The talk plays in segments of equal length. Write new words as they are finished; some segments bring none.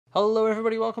Hello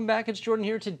everybody, welcome back. It's Jordan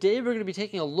here. Today we're going to be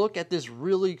taking a look at this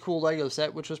really cool Lego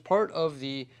set, which was part of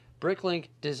the BrickLink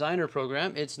designer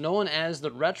program. It's known as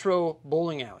the Retro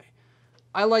Bowling Alley.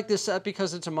 I like this set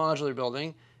because it's a modular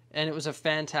building, and it was a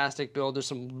fantastic build. There's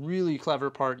some really clever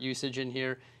part usage in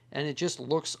here, and it just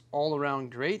looks all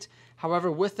around great.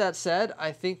 However, with that said,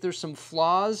 I think there's some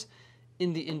flaws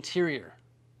in the interior.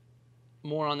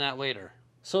 More on that later.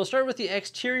 So I'll start with the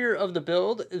exterior of the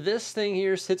build. This thing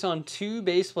here sits on two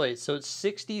base plates, so it's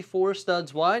 64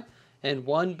 studs wide and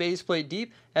one base plate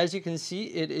deep. As you can see,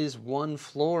 it is one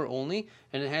floor only,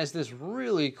 and it has this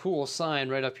really cool sign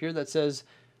right up here that says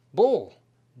Bowl,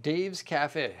 Dave's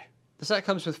Cafe. The set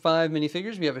comes with 5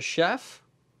 minifigures. We have a chef,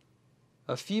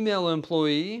 a female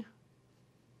employee,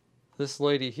 this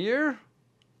lady here,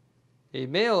 a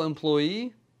male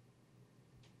employee,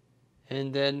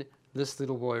 and then this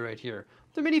little boy right here.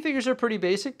 The minifigures are pretty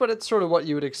basic, but it's sort of what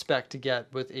you would expect to get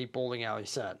with a bowling alley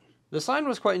set. The sign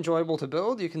was quite enjoyable to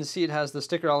build. You can see it has the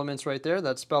sticker elements right there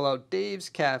that spell out Dave's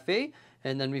Cafe,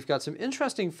 and then we've got some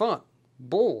interesting font,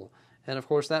 Bowl. And of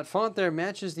course that font there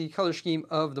matches the color scheme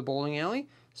of the bowling alley,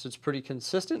 so it's pretty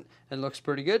consistent and looks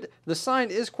pretty good. The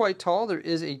sign is quite tall. There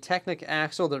is a Technic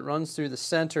axle that runs through the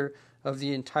center of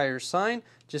the entire sign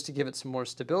just to give it some more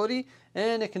stability,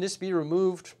 and it can just be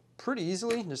removed pretty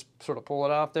easily. Just sort of pull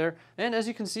it off there, and as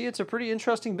you can see, it's a pretty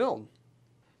interesting build.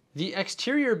 The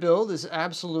exterior build is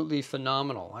absolutely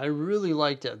phenomenal. I really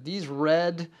liked it. These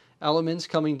red elements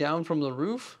coming down from the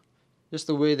roof, just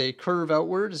the way they curve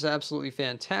outward, is absolutely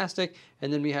fantastic.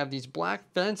 And then we have these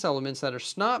black fence elements that are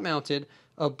snot mounted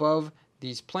above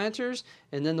these planters,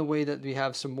 and then the way that we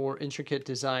have some more intricate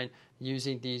design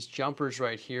using these jumpers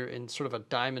right here in sort of a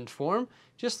diamond form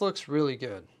just looks really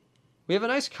good. We have a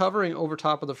nice covering over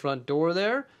top of the front door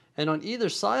there, and on either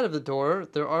side of the door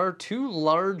there are 2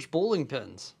 large bowling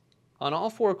pins. On all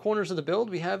 4 corners of the build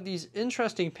we have these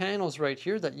interesting panels right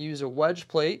here that use a wedge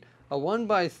plate, a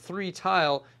 1x3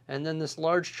 tile, and then this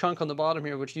large chunk on the bottom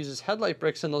here which uses headlight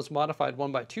bricks and those modified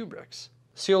 1x2 bricks.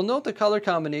 So you'll note the color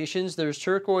combinations. There's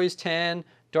turquoise, tan,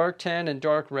 and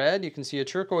dark red. You can see a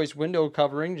turquoise window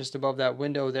covering just above that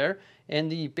window there.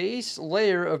 And the base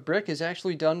layer of brick is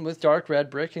actually done with dark red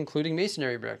brick, including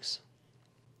masonry bricks.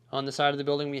 On the side of the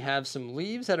building we have some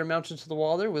leaves that are mounted to the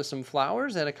wall there with some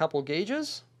flowers and a couple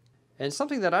gauges. And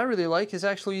something that I really like is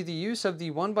actually the use of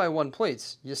the 1x1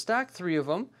 plates. You stack 3 of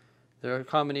them. They're a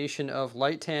combination of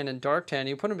light tan and dark tan.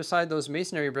 You put them beside those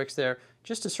masonry bricks there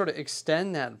just to sort of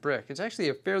extend that brick. It's actually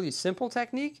a fairly simple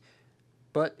technique,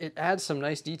 but it adds some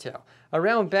nice detail.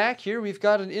 Around back here, we've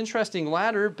got an interesting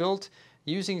ladder built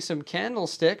using some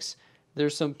candlesticks.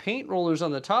 There's some paint rollers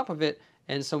on the top of it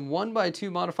and some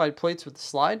 1x2 modified plates with the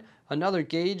slide. Another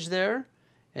gauge there,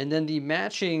 and then the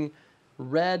matching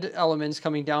red elements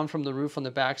coming down from the roof on the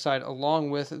backside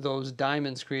along with those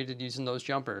diamonds created using those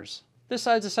jumpers. This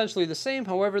side's essentially the same,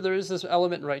 however there is this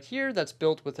element right here that's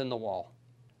built within the wall.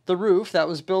 The roof that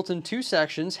was built in 2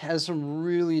 sections has some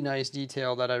really nice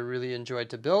detail that I really enjoyed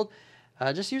to build.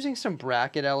 Just using some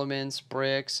bracket elements,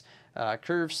 bricks,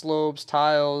 curved slopes,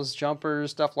 tiles,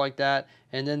 jumpers, stuff like that.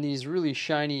 And then these really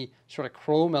shiny sort of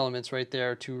chrome elements right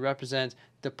there to represent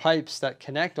the pipes that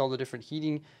connect all the different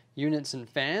heating units and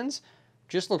fans.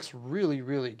 Just looks really,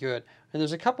 really good. And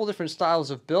there's a couple different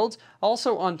styles of builds.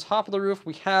 Also on top of the roof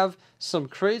we have some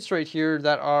crates right here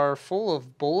that are full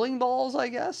of bowling balls, I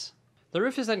guess. The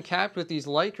roof is then capped with these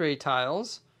light gray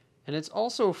tiles, and it's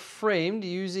also framed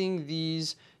using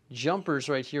these jumpers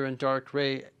right here in dark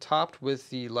gray topped with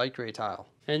the light gray tile.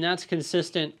 And that's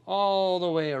consistent all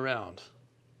the way around.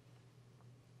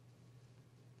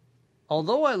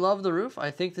 Although I love the roof, I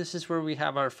think this is where we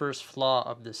have our first flaw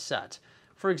of this set.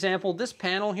 For example, this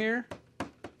panel here,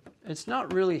 it's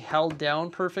not really held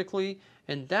down perfectly,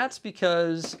 and that's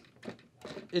because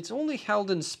it's only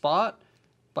held in spot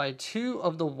by 2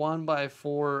 of the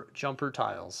 1x4 jumper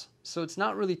tiles. So it's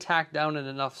not really tacked down in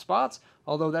enough spots,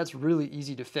 although that's really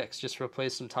easy to fix. Just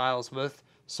replace some tiles with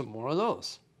some more of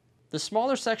those. The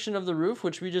smaller section of the roof,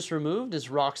 which we just removed, is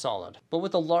rock solid. But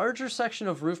with the larger section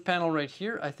of roof panel right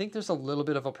here, I think there's a little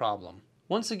bit of a problem.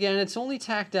 Once again, it's only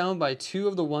tacked down by 2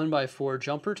 of the 1x4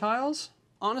 jumper tiles.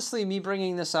 Honestly, me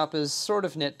bringing this up is sort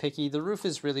of nitpicky. The roof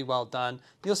is really well done.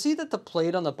 You'll see that the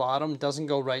plate on the bottom doesn't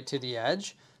go right to the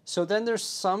edge. So then there's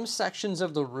some sections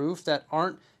of the roof that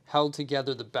aren't held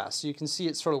together the best. So you can see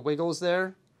it sort of wiggles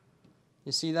there.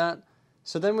 You see that?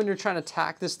 So then when you're trying to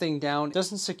tack this thing down, it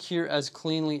doesn't secure as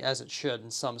cleanly as it should in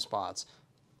some spots.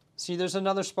 See, there's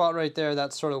another spot right there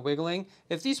that's sort of wiggling.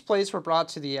 If these plates were brought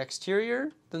to the exterior,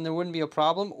 then there wouldn't be a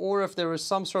problem. Or if there was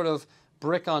some sort of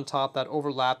brick on top that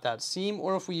overlapped that seam,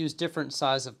 or if we use different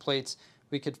size of plates,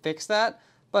 we could fix that.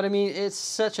 But I mean, it's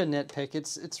such a nitpick.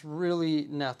 It's really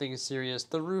nothing serious.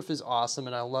 The roof is awesome,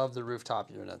 and I love the rooftop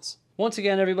units. Once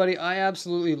again, everybody, I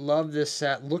absolutely love this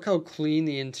set. Look how clean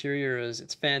the interior is.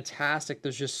 It's fantastic.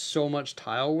 There's just so much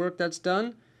tile work that's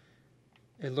done.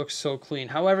 It looks so clean.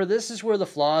 However, this is where the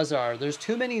flaws are. There's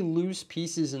too many loose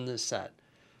pieces in this set.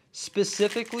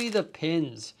 Specifically the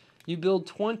pins. You build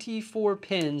 24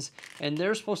 pins, and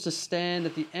they're supposed to stand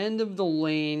at the end of the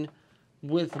lane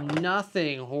with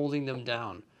nothing holding them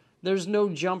down. There's no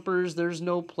jumpers, there's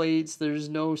no plates, there's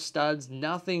no studs,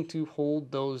 nothing to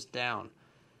hold those down.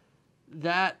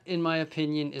 That, in my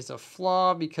opinion, is a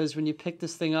flaw, because when you pick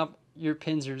this thing up, your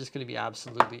pins are just going to be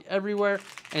absolutely everywhere,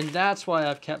 and that's why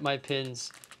I've kept my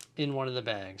pins in one of the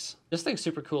bags. This thing's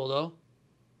super cool, though.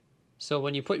 So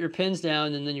when you put your pins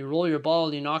down and then you roll your ball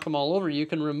and you knock them all over, you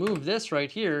can remove this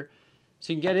right here,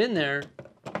 so you can get in there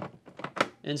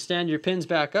and stand your pins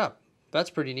back up. That's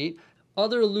pretty neat.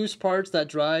 Other loose parts that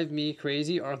drive me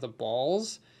crazy are the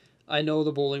balls. I know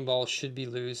the bowling balls should be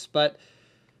loose, but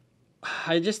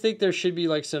I just think there should be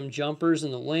like some jumpers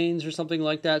in the lanes or something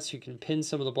like that, so you can pin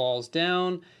some of the balls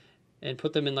down and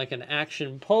put them in like an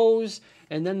action pose.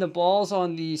 And then the balls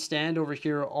on the stand over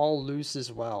here are all loose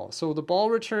as well. So the ball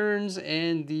returns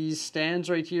and these stands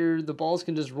right here, the balls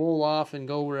can just roll off and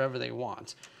go wherever they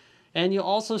want. And you'll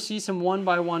also see some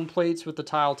 1x1 plates with the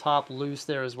tile top loose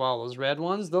there as well. Those red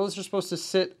ones, those are supposed to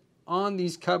sit on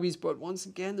these cubbies, but once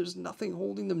again, there's nothing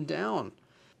holding them down.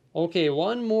 Okay,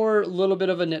 one more little bit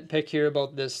of a nitpick here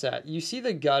about this set. You see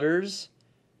the gutters?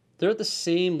 They're at the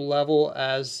same level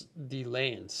as the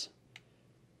lanes,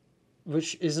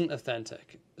 which isn't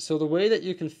authentic. So the way that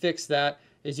you can fix that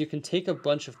is you can take a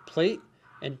bunch of plate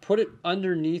and put it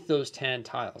underneath those tan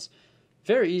tiles.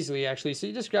 Very easily, actually. So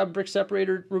you just grab a brick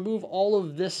separator, remove all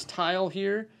of this tile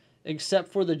here,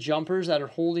 except for the jumpers that are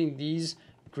holding these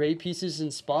gray pieces in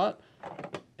spot,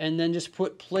 and then just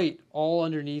put plate all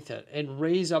underneath it and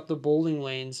raise up the bowling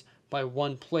lanes by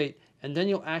one plate, and then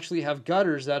you'll actually have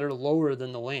gutters that are lower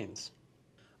than the lanes.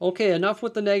 Okay, enough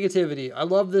with the negativity. I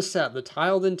love this set. The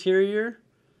tiled interior,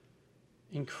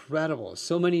 incredible.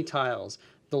 So many tiles.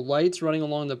 The lights running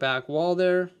along the back wall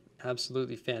there,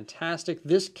 absolutely fantastic.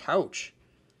 This couch,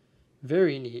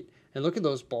 very neat. And look at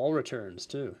those ball returns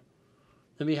too.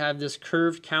 Then we have this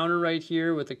curved counter right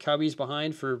here with the cubbies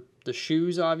behind for the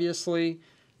shoes, obviously.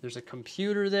 There's a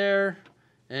computer there,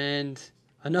 and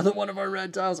another one of our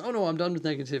red tiles. Oh no, I'm done with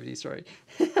negativity, sorry.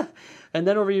 And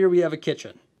then over here we have a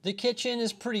kitchen. The kitchen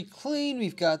is pretty clean.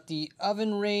 We've got the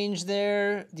oven range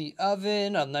there, the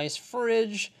oven, a nice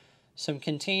fridge, some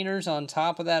containers on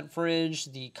top of that fridge,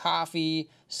 the coffee,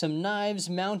 some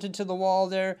knives mounted to the wall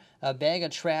there, a bag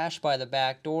of trash by the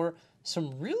back door,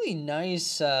 some really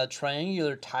nice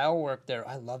triangular tile work there.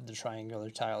 I love the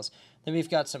triangular tiles. Then we've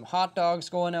got some hot dogs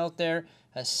going out there,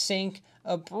 a sink,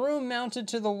 a broom mounted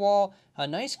to the wall, a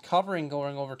nice covering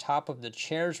going over top of the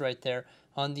chairs right there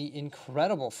on the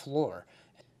incredible floor.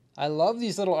 I love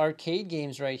these little arcade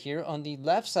games right here. On the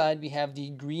left side, we have the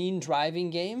green driving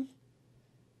game.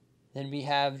 Then we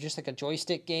have just like a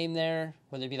joystick game there,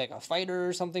 whether it be like a fighter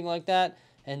or something like that.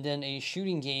 And then a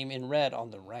shooting game in red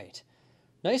on the right.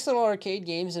 Nice little arcade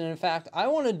games, and in fact, I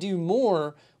want to do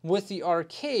more with the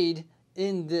arcade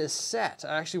in this set.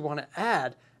 I actually want to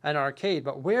add an arcade,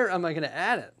 but where am I going to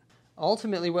add it?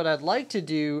 Ultimately, what I'd like to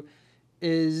do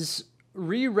is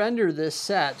re-render this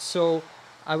set. So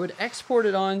I would export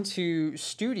it onto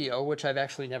Studio, which I've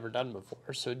actually never done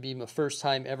before. So it'd be my first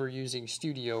time ever using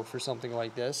Studio for something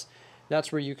like this.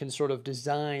 That's where you can sort of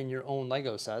design your own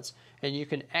Lego sets, and you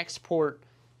can export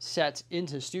sets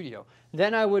into Studio.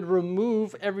 Then I would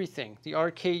remove everything, the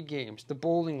arcade games, the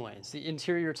bowling lanes, the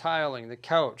interior tiling, the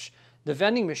couch, the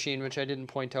vending machine, which I didn't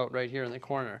point out right here in the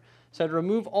corner. So I'd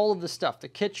remove all of the stuff, the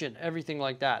kitchen, everything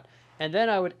like that. And then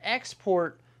I would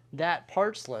export that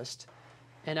parts list,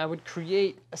 and I would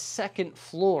create a second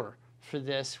floor for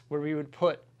this where we would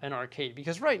put an arcade.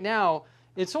 Because right now,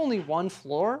 it's only one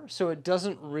floor, so it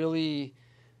doesn't really,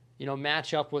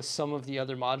 match up with some of the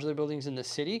other modular buildings in the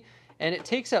city. And it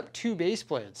takes up 2 base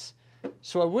plates.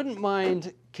 So I wouldn't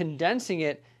mind condensing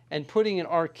it and putting an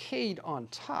arcade on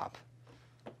top.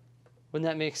 Wouldn't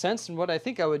that make sense? And what I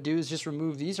think I would do is just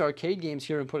remove these arcade games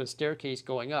here and put a staircase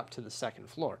going up to the second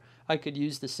floor. I could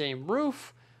use the same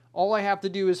roof. All I have to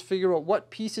do is figure out what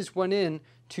pieces went in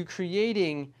to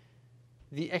creating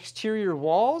the exterior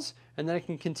walls, and then I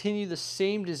can continue the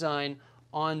same design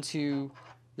onto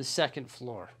the second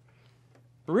floor.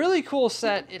 Really cool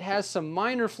set. It has some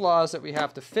minor flaws that we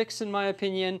have to fix, in my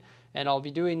opinion, and I'll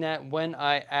be doing that when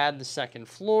I add the second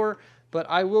floor. But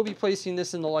I will be placing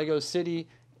this in the Lego City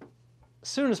as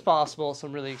soon as possible, so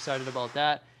I'm really excited about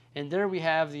that. And there we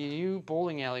have the new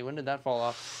bowling alley. When did that fall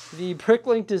off? The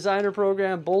BrickLink Designer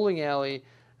Program bowling alley.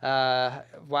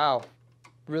 Wow,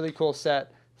 really cool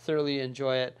set. Thoroughly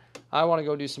enjoy it. I want to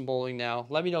go do some bowling now.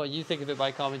 Let me know what you think of it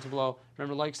by commenting below.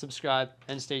 Remember, like, subscribe,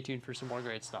 and stay tuned for some more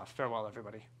great stuff. Farewell,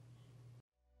 everybody.